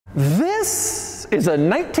This is a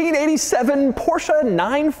 1987 Porsche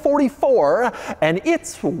 944, and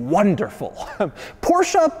it's wonderful.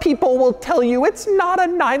 Porsche people will tell you it's not a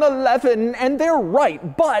 911, and they're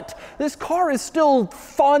right, but this car is still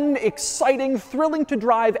fun, exciting, thrilling to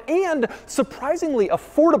drive, and surprisingly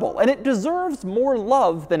affordable, and it deserves more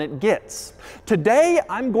love than it gets. Today,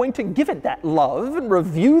 I'm going to give it that love and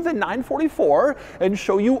review the 944 and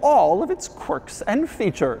show you all of its quirks and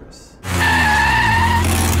features.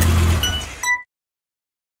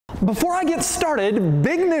 Before I get started,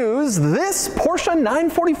 big news, this Porsche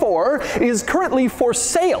 944 is currently for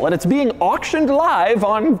sale and it's being auctioned live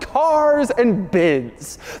on Cars and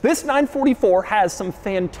Bids. This 944 has some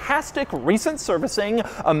fantastic recent servicing,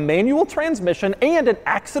 a manual transmission, and an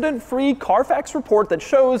accident-free Carfax report that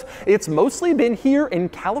shows it's mostly been here in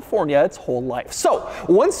California its whole life. So,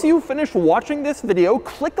 once you finish watching this video,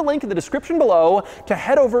 click the link in the description below to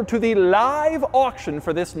head over to the live auction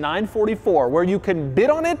for this 944, where you can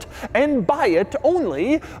bid on it and buy it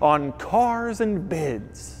only on Cars and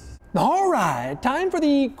Bids. All right, time for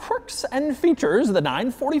the quirks and features of the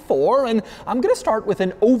 944, and I'm going to start with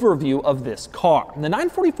an overview of this car. The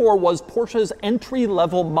 944 was Porsche's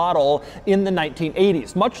entry-level model in the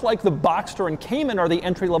 1980s. Much like the Boxster and Cayman are the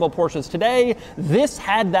entry-level Porsches today, this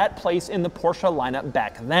had that place in the Porsche lineup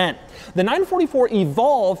back then. The 944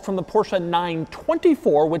 evolved from the Porsche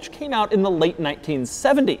 924, which came out in the late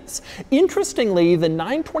 1970s. Interestingly, the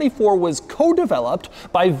 924 was co-developed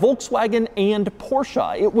by Volkswagen and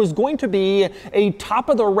Porsche. It was going to be a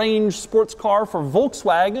top-of-the-range sports car for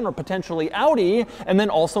Volkswagen or potentially Audi, and then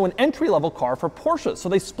also an entry-level car for Porsche. So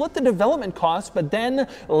they split the development costs, but then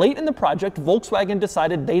late in the project, Volkswagen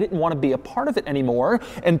decided they didn't want to be a part of it anymore,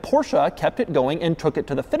 and Porsche kept it going and took it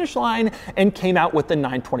to the finish line and came out with the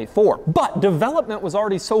 924. But development was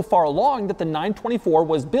already so far along that the 924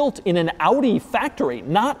 was built in an Audi factory,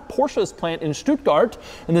 not Porsche's plant in Stuttgart,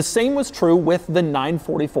 and the same was true with the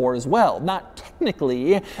 944 as well. Not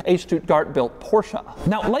technically a Stuttgart-built Porsche.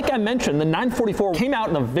 Now, like I mentioned, the 944 came out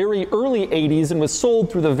in the very early 80s and was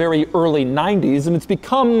sold through the very early 90s, and it's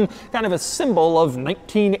become kind of a symbol of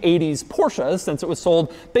 1980s Porsche since it was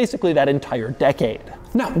sold basically that entire decade.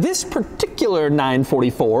 Now, this particular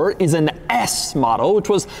 944 is an S model, which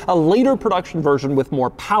was a later production version with more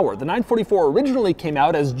power. The 944 originally came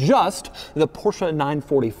out as just the Porsche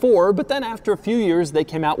 944, but then after a few years, they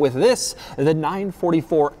came out with this, the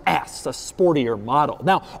 944S, a sportier model.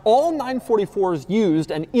 Now, all 944s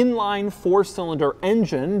used an inline four-cylinder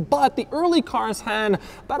engine, but the early cars had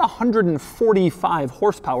about 145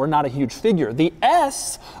 horsepower, not a huge figure. The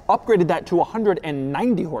S upgraded that to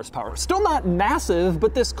 190 horsepower. Still not massive,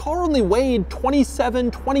 but this car only weighed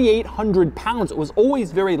 2,800 pounds. It was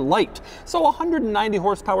always very light. So 190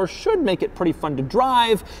 horsepower should make it pretty fun to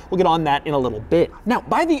drive. We'll get on that in a little bit. Now,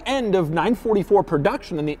 by the end of 944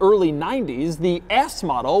 production in the early 90s, the S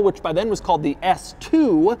model, which by then was called the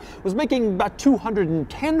S2, was making about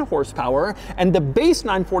 210 horsepower, and the base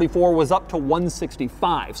 944 was up to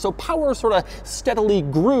 165. So power sort of steadily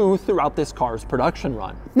grew throughout this car's production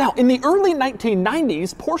run. Now, in the early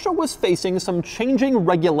 1990s, Porsche was facing some changing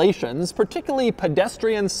regulations, particularly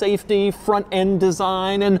pedestrian safety, front-end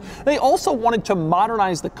design, and they also wanted to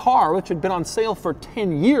modernize the car, which had been on sale for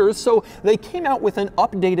 10 years, so they came out with an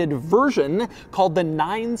updated version called the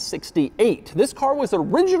 968. This car was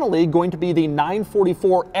originally going to be the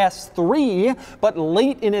 944 S3, but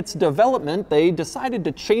late in its development, they decided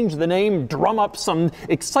to change the name, drum up some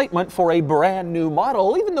excitement for a brand new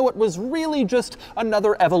model, even though it was really just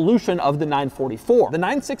another evolution of the 944. The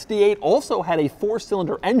 968 also had a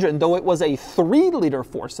four-cylinder engine, though it was a 3-liter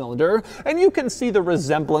four-cylinder, and you can see the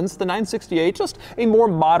resemblance. The 968, just a more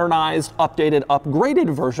modernized, updated,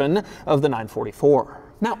 upgraded version of the 944.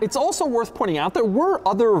 Now, it's also worth pointing out there were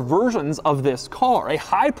other versions of this car. A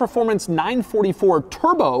high-performance 944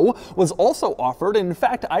 Turbo was also offered. In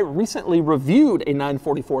fact, I recently reviewed a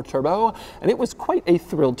 944 Turbo, and it was quite a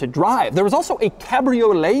thrill to drive. There was also a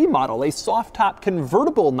cabriolet model, a soft-top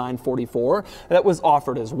convertible 944 that was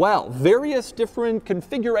offered as well. Various different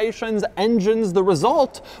configurations, engines. The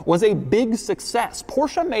result was a big success.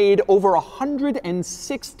 Porsche made over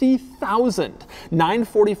 160,000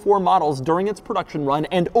 944 models during its production run,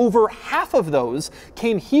 and over half of those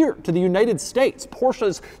came here to the United States.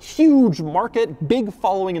 Porsche's huge market, big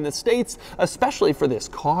following in the States, especially for this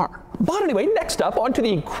car. But anyway, next up, onto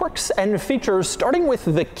the quirks and features, starting with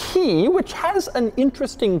the key, which has an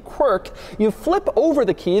interesting quirk. You flip over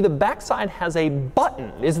the key, the backside has a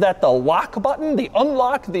button. Is that the lock button, the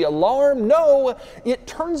unlock, the alarm? No, it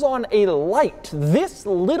turns on a light. This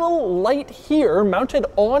little light here, mounted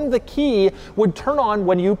on the key, would turn on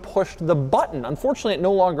when you pushed the button. Unfortunately, it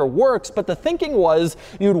no longer works, but the thinking was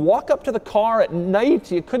you'd walk up to the car at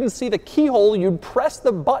night, you couldn't see the keyhole, you'd press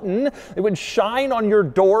the button, it would shine on your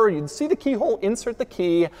door, you'd see the keyhole, insert the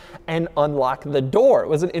key, and unlock the door. It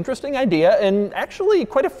was an interesting idea, and actually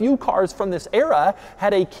quite a few cars from this era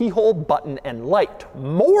had a keyhole, button, and light.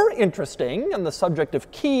 More interesting, on the subject of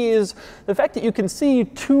keys, the fact that you can see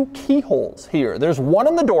two keyholes here. There's one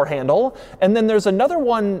on the door handle, and then there's another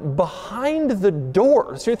one behind the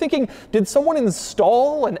door. So you're thinking, did someone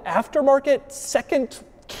install an aftermarket second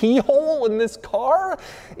keyhole in this car?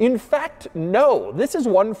 In fact, no. This is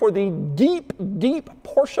one for the deep, deep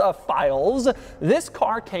Porsche files. This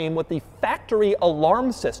car came with the factory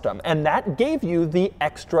alarm system, and that gave you the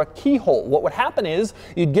extra keyhole. What would happen is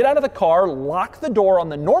you'd get out of the car, lock the door on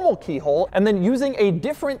the normal keyhole, and then using a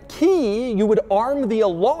different key, you would arm the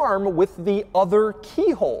alarm with the other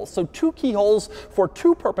keyhole. So two keyholes for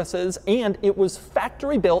two purposes, and it was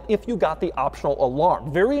factory built if you got the optional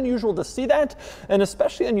alarm. Very unusual to see that, and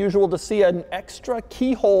especially unusual to see an extra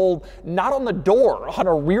keyhole not on the door, on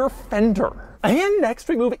a rear fender. And next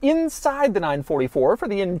we move inside the 944 for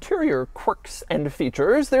the interior quirks and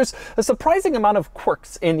features. There's a surprising amount of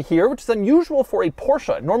quirks in here, which is unusual for a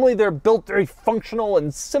Porsche. Normally they're built very functional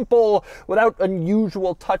and simple without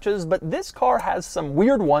unusual touches, but this car has some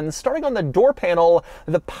weird ones. Starting on the door panel,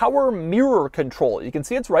 the power mirror control. You can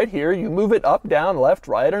see it's right here. You move it up, down, left,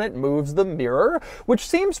 right, and it moves the mirror, which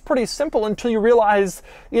seems pretty simple until you realize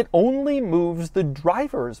it only moves the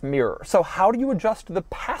driver's mirror. So how do you adjust the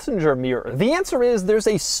passenger mirror? The answer is there's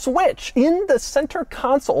a switch in the center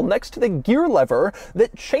console next to the gear lever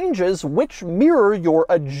that changes which mirror you're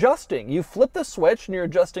adjusting. You flip the switch and you're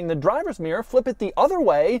adjusting the driver's mirror, flip it the other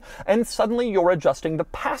way, and suddenly you're adjusting the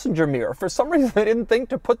passenger mirror. For some reason, they didn't think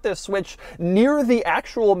to put this switch near the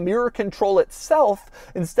actual mirror control itself.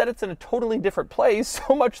 Instead, it's in a totally different place,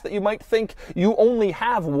 so much that you might think you only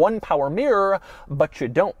have one power mirror, but you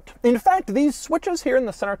don't. In fact, these switches here in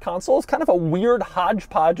the center console is kind of a weird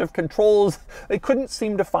hodgepodge of controls they couldn't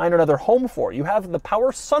seem to find another home for. You have the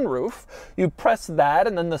power sunroof. You press that,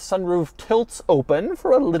 and then the sunroof tilts open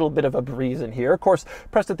for a little bit of a breeze in here. Of course,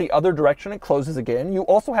 press it the other direction, it closes again. You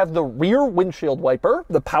also have the rear windshield wiper,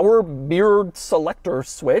 the power mirror selector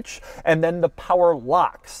switch, and then the power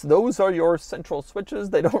locks. Those are your central switches.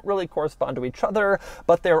 They don't really correspond to each other,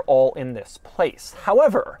 but they're all in this place.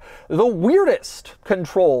 However, the weirdest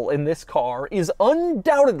control in this car is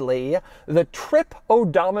undoubtedly the trip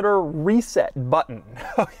odometer reset button.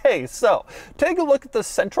 Okay, so take a look at the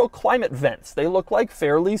central climate vents. They look like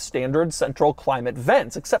fairly standard central climate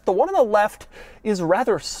vents, except the one on the left is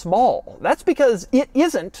rather small. That's because it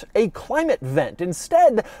isn't a climate vent.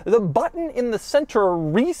 Instead, the button in the center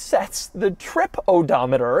resets the trip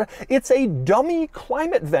odometer. It's a dummy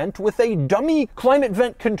climate vent with a dummy climate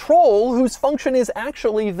vent control whose function is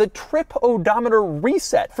actually the trip odometer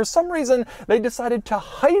reset. For some reason, they decided to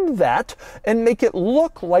hide that and make it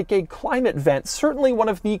look like a climate vent. Certainly one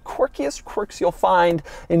of the quirkiest quirks you'll find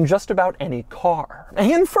in just about any car.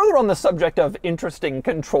 And further on the subject of interesting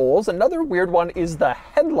controls, another weird one is the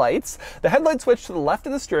headlights. The headlight switch to the left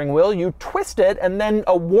of the steering wheel, you twist it, and then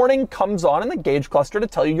a warning comes on in the gauge cluster to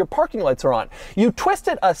tell you your parking lights are on. You twist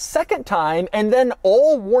it a second time, and then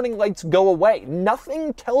all warning lights go away.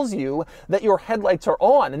 Nothing tells you that your headlights are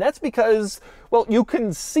on, and that's because, well, you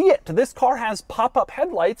can see it. This car has pop-up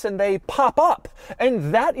headlights, and they pop up,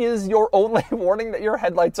 and that is your only warning that your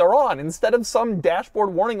headlights are on. Instead of some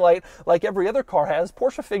dashboard warning light like every other car has,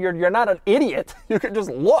 Porsche figured you're not an idiot. You can just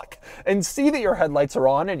look and see that your headlights are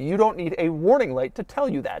on, and you don't need a warning light to tell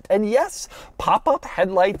you that. And yes, pop-up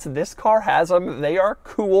headlights, this car has them. They are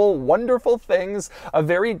cool, wonderful things, a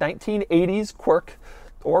very 1980s quirk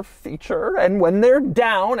or feature, and when they're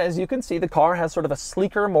down, as you can see, the car has sort of a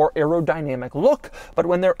sleeker, more aerodynamic look, but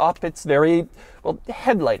when they're up, it's very, well,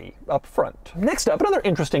 headlighty up front. Next up, another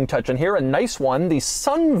interesting touch in here, a nice one, the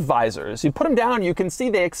sun visors. You put them down, you can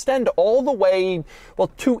see they extend all the way,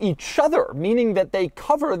 well, to each other, meaning that they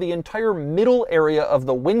cover the entire middle area of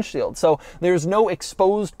the windshield. So there's no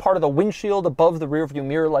exposed part of the windshield above the rearview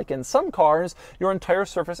mirror like in some cars. Your entire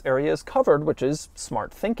surface area is covered, which is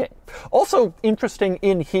smart thinking. Also interesting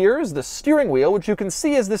in here is the steering wheel, which you can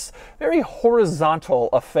see is this very horizontal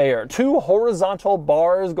affair. Two horizontal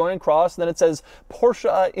bars going across, and then it says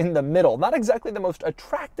Porsche in the middle. Not exactly the most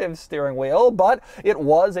attractive steering wheel, but it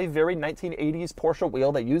was a very 1980s Porsche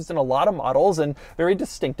wheel they used in a lot of models and very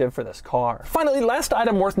distinctive for this car. Finally, last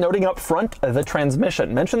item worth noting up front, the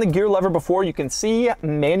transmission. Mentioned the gear lever before. You can see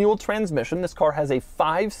manual transmission. This car has a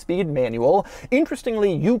 5-speed manual.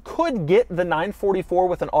 Interestingly, you could get the 944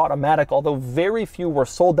 with an automatic, although very few were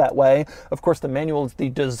sold that way. Of course, the manual is the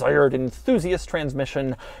desired enthusiast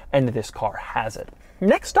transmission, and this car has it.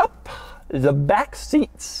 Next up, the back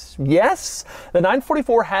seats. Yes, the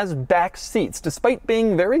 944 has back seats. Despite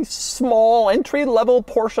being very small, entry-level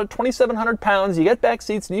Porsche, 2,700 pounds, you get back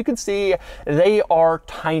seats, and you can see they are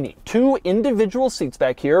tiny. Two individual seats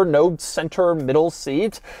back here, no center middle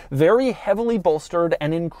seat, very heavily bolstered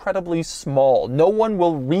and incredibly small. No one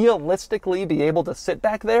will realistically be able to sit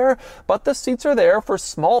back there, but the seats are there for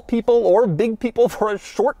small people or big people for a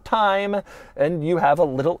short time, and you have a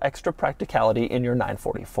little extra practicality in your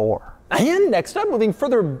 944. And next up, moving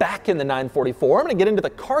further back in the 944, I'm going to get into the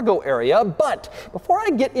cargo area, but before I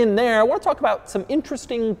get in there, I want to talk about some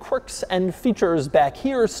interesting quirks and features back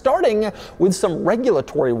here, starting with some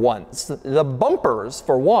regulatory ones. The bumpers,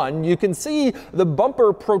 for one. You can see the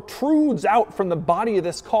bumper protrudes out from the body of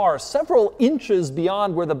this car several inches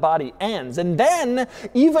beyond where the body ends. And then,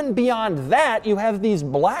 even beyond that, you have these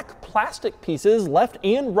black plastic pieces, left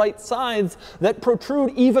and right sides, that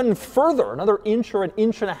protrude even further, another inch or an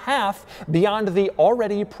inch and a half, beyond the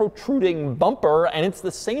already protruding bumper, and it's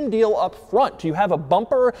the same deal up front. You have a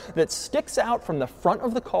bumper that sticks out from the front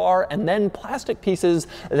of the car, and then plastic pieces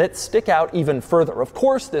that stick out even further. Of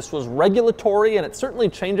course, this was regulatory, and it certainly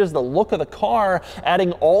changes the look of the car,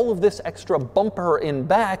 adding all of this extra bumper in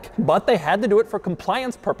back, but they had to do it for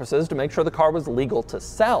compliance purposes to make sure the car was legal to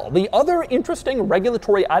sell. The other interesting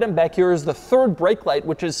regulatory item back here is the third brake light,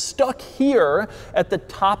 which is stuck here at the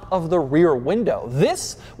top of the rear window.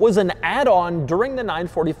 This was an add-on during the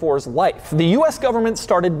 944's life. The US government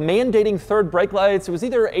started mandating third brake lights. It was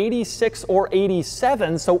either 86 or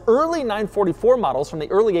 87, so early 944 models from the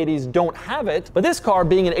early 80s don't have it, but this car,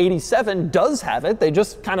 being an 87, does have it. They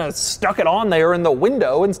just kind of stuck it on there in the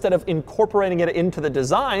window instead of incorporating it into the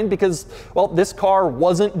design because, well, this car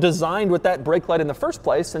wasn't designed with that brake light in the first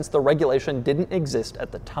place since the regulation didn't exist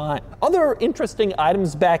at the time. Other interesting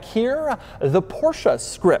items back here, the Porsche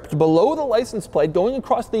script. Below the license plate, going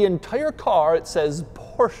across the entire car, it says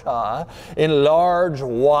Porsche in large,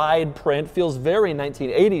 wide print. Feels very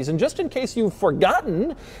 1980s. And just in case you've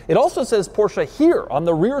forgotten, it also says Porsche here on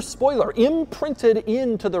the rear spoiler, imprinted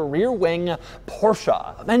into the rear wing,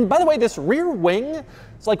 Porsche. And by the way, this rear wing,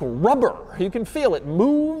 it's like rubber. You can feel it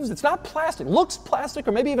moves. It's not plastic. Looks plastic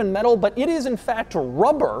or maybe even metal, but it is in fact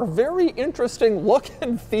rubber. Very interesting look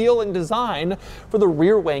and feel and design for the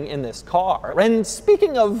rear wing in this car. And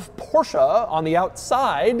speaking of Porsche on the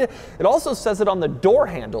outside, it also says it on the door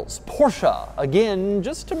handles, Porsche. Again,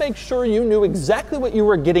 just to make sure you knew exactly what you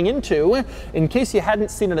were getting into in case you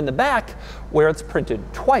hadn't seen it in the back where it's printed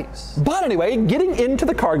twice. But anyway, getting into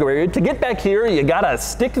the cargo area, to get back here, you gotta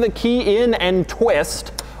stick the key in and twist,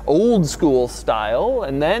 old school style,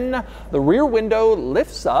 and then the rear window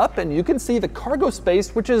lifts up and you can see the cargo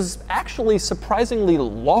space, which is actually surprisingly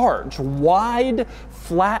large, wide,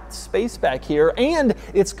 flat space back here, and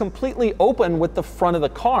it's completely open with the front of the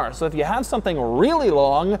car. So if you have something really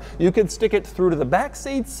long, you could stick it through to the back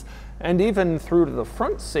seats and even through to the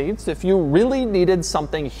front seats if you really needed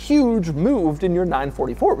something huge moved in your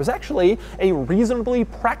 944. It was actually a reasonably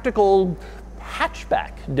practical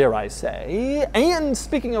hatchback, dare I say. And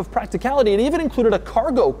speaking of practicality, it even included a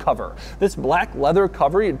cargo cover. This black leather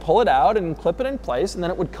cover, you'd pull it out and clip it in place, and then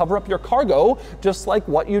it would cover up your cargo, just like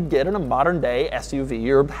what you'd get in a modern day SUV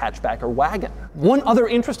or hatchback or wagon. One other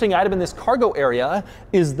interesting item in this cargo area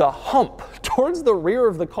is the hump. Towards the rear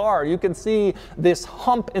of the car, you can see this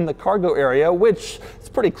hump in the cargo area, which it's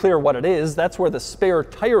pretty clear what it is. That's where the spare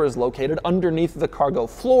tire is located, underneath the cargo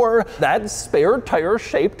floor. That spare tire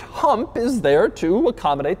shaped hump is there to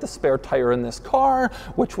accommodate the spare tire in this car,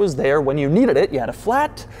 which was there when you needed it. You had a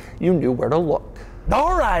flat, you knew where to look.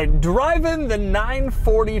 All right, driving the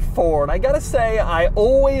 944, and I gotta say, I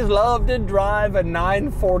always love to drive a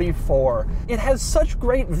 944. It has such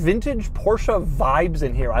great vintage Porsche vibes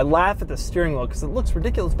in here. I laugh at the steering wheel because it looks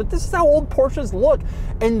ridiculous, but this is how old Porsches look,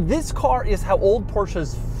 and this car is how old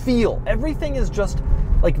Porsches feel. Everything is just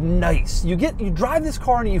like nice. You drive this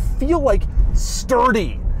car and you feel like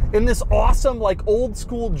sturdy in this awesome, like old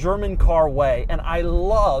school German car way, and I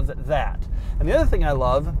love that. And the other thing I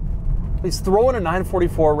love is throwing a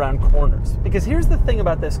 944 around corners. Because here's the thing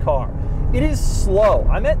about this car. It is slow.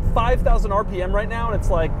 I'm at 5,000 RPM right now, and it's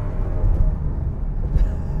like,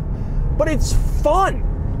 but it's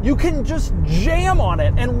fun. You can just jam on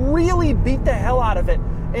it and really beat the hell out of it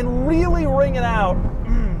and really ring it out.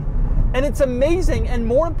 And it's amazing, and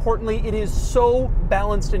more importantly, it is so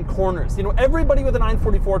balanced in corners. You know, everybody with a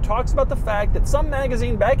 944 talks about the fact that some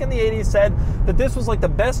magazine back in the 80s said that this was like the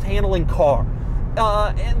best handling car.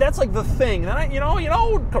 And that's like the thing.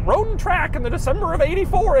 And Road and Track in the December of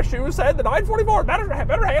 '84 issue said the 944 better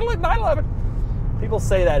handle it than 911. People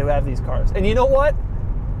say that who have these cars. And you know what?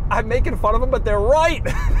 I'm making fun of them, but they're right.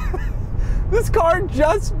 This car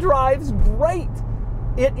just drives great.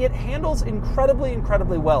 It handles incredibly,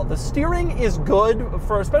 incredibly well. The steering is good,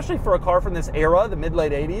 especially for a car from this era, the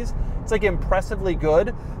mid-late 80s. It's like impressively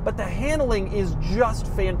good, but the handling is just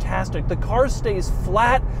fantastic. The car stays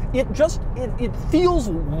flat. It feels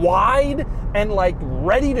wide and like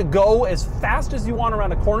ready to go as fast as you want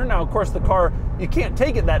around a corner. Now, of course, the car, you can't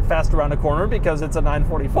take it that fast around a corner because it's a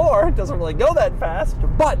 944. It doesn't really go that fast.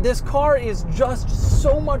 But this car is just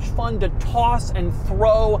so much fun to toss and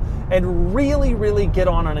throw and really, really get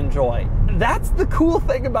on and enjoy. That's the cool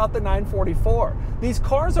thing about the 944. These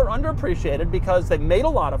cars are underappreciated because they made a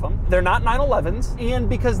lot of them. They're not 911s, and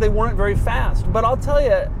because they weren't very fast. But I'll tell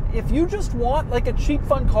you, if you just want like a cheap,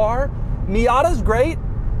 fun car, Miata's great.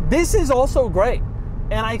 This is also great.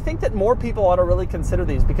 And I think that more people ought to really consider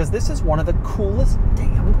these because this is one of the coolest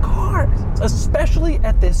damn cars, especially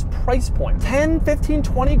at this price point. 10, 15,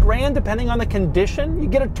 20 grand, depending on the condition. You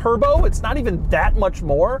get a turbo, it's not even that much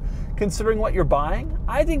more considering what you're buying.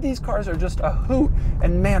 I think these cars are just a hoot,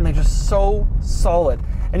 and man, they're just so solid.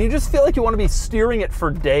 And you just feel like you want to be steering it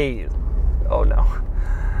for days. Oh no,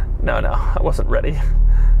 I wasn't ready.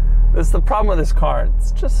 This is the problem with this car.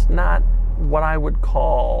 It's just not what I would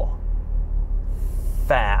call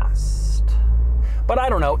fast. But I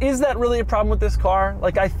don't know, is that really a problem with this car?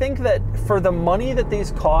 Like, I think that for the money that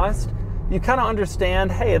these cost, you kind of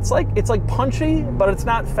understand, hey, it's like punchy, but it's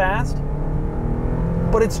not fast.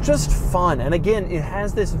 But it's just fun. And again, it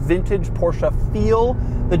has this vintage Porsche feel,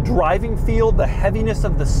 the driving feel, the heaviness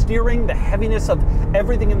of the steering, the heaviness of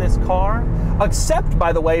everything in this car, except,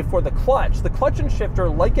 by the way, for the clutch. The clutch and shifter,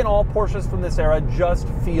 like in all Porsches from this era, just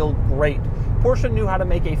feel great. Porsche knew how to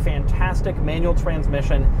make a fantastic manual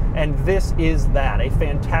transmission, and this is that, a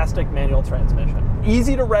fantastic manual transmission.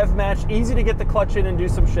 Easy to rev match, easy to get the clutch in and do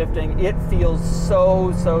some shifting. It feels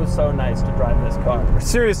so nice to drive this car.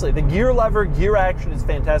 Seriously, the gear lever, gear action is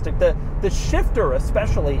fantastic. The shifter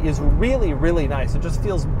especially is really nice. It just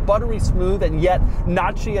feels buttery smooth and yet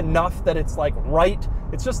notchy enough that it's like right.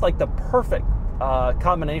 It's just like the perfect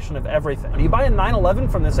combination of everything. You buy a 911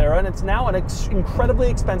 from this era and it's now an incredibly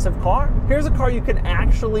expensive car. Here's a car you can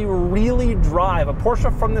actually really drive. A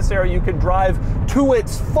Porsche from this era you can drive to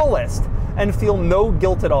its fullest and feel no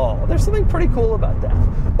guilt at all. There's something pretty cool about that.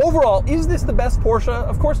 Overall, is this the best Porsche?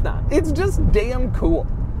 Of course not. It's just damn cool.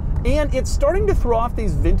 And it's starting to throw off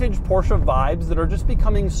these vintage Porsche vibes that are just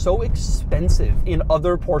becoming so expensive in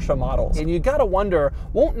other Porsche models. And you gotta wonder,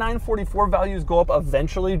 won't 944 values go up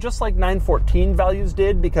eventually, just like 914 values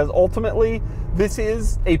did? Because ultimately, this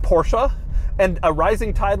is a Porsche, and a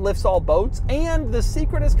rising tide lifts all boats. And the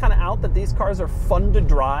secret is kind of out that these cars are fun to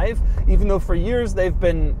drive, even though for years they've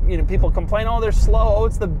been, people complain, oh, they're slow, oh,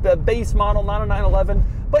 it's the base model, not a 911.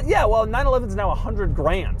 But yeah, well, 911 is now 100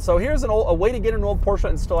 grand. So here's a way to get an old Porsche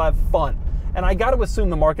and still have fun. And I got to assume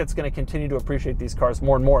the market's going to continue to appreciate these cars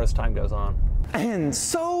more and more as time goes on. And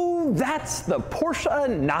so that's the Porsche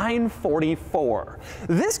 944.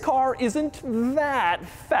 This car isn't that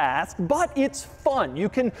fast, but it's fun. You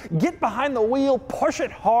can get behind the wheel, push it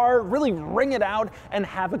hard, really ring it out, and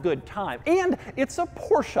have a good time. And it's a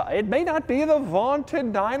Porsche. It may not be the vaunted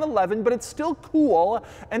 911, but it's still cool,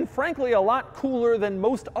 and frankly, a lot cooler than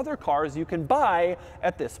most other cars you can buy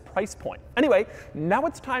at this price point. Anyway, now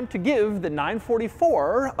it's time to give the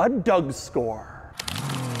 944 a DOUGSCORE.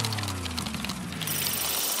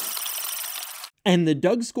 And the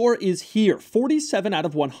DOUGSCORE is here, 47 out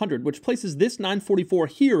of 100, which places this 944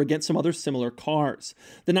 here against some other similar cars.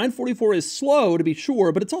 The 944 is slow, to be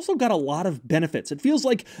sure, but it's also got a lot of benefits. It feels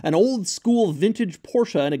like an old school vintage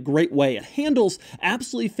Porsche in a great way. It handles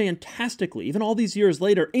absolutely fantastically, even all these years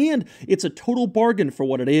later, and it's a total bargain for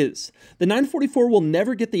what it is. The 944 will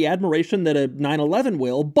never get the admiration that a 911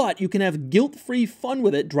 will, but you can have guilt-free fun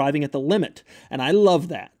with it driving at the limit, and I love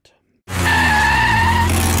that.